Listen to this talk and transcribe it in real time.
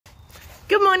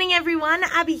Good morning everyone,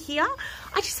 Abby here.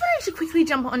 I just wanted to quickly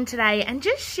jump on today and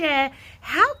just share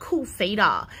how cool feet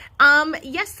are.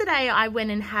 Yesterday I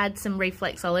went and had some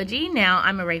reflexology. Now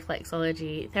I'm a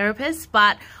reflexology therapist,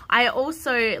 but I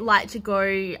also like to go,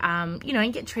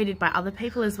 and get treated by other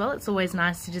people as well. It's always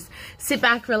nice to just sit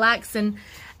back, relax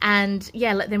and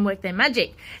yeah, let them work their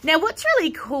magic. Now what's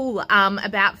really cool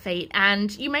about feet,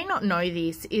 and you may not know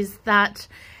this, is that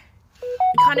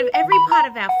kind of every part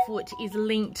of our foot is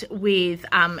linked with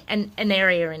an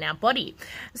area in our body.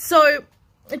 So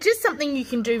just something you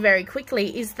can do very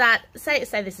quickly is that, say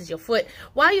this is your foot,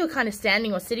 while you're kind of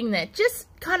standing or sitting there, just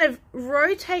kind of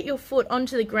rotate your foot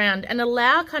onto the ground and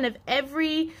allow kind of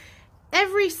every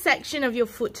section of your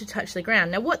foot to touch the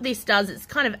ground. Now what this does, it's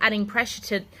kind of adding pressure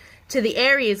to the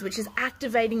areas, which is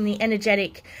activating the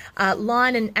energetic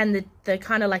line and the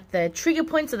kind of like the trigger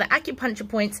points or the acupuncture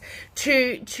points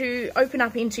to open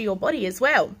up into your body as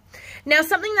well. Now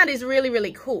something that is really,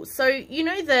 really cool. So you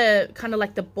know the kind of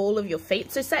like the ball of your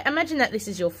feet. So say, imagine that this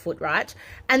is your foot, right?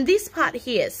 And this part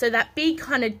here, so that big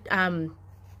kind of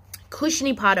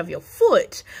cushiony part of your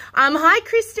foot. Hi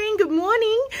Christine, good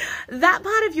morning. That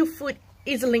part of your foot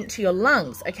is linked to your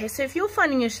lungs. Okay, so if you're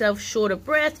finding yourself short of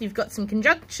breath, you've got some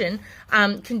congestion,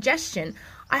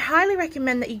 I highly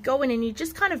recommend that you go in and you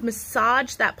just kind of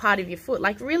massage that part of your foot,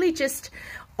 like really just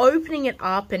opening it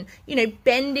up and,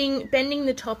 bending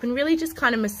the top and really just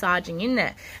kind of massaging in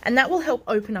there. And that will help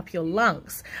open up your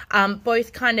lungs,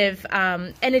 both kind of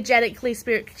energetically,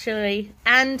 spiritually,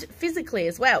 and physically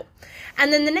as well.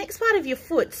 And then the next part of your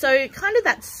foot, so kind of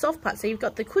that soft part. So you've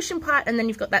got the cushion part and then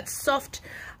you've got that soft,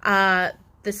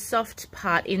 the soft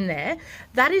part in there,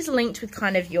 that is linked with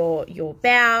kind of your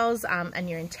bowels and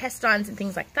your intestines and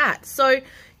things like that. So,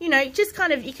 just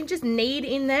kind of, you can just knead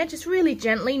in there, just really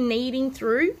gently kneading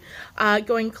through,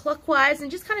 going clockwise and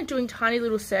just kind of doing tiny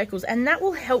little circles, and that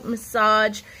will help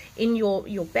massage in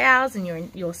your bowels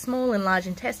and your small and large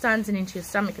intestines and into your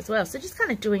stomach as well. So just kind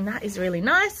of doing that is really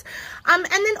nice. And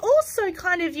then also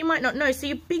kind of, you might not know, so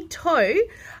your big toe,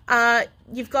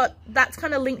 that's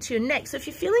kind of linked to your neck. So if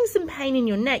you're feeling some pain in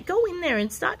your neck, go in there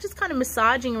and start just kind of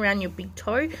massaging around your big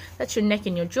toe. That's your neck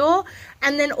and your jaw.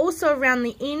 And then also around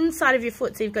the inside of your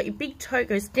foot. So you've got your big toe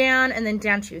goes down and then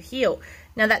down to your heel.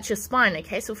 Now that's your spine,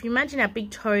 okay? So if you imagine our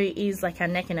big toe is like our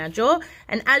neck and our jaw,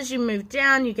 and as you move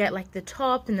down, you get like the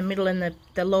top and the middle and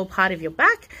the lower part of your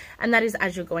back, and that is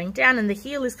as you're going down, and the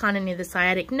heel is kind of near the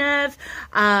sciatic nerve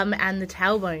and the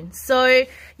tailbone. So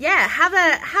yeah, have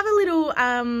a little,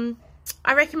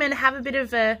 I recommend have a bit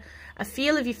of a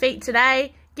feel of your feet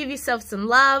today. Give yourself some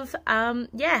love.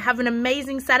 Yeah, have an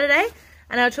amazing Saturday,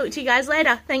 and I'll talk to you guys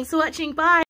later. Thanks for watching. Bye.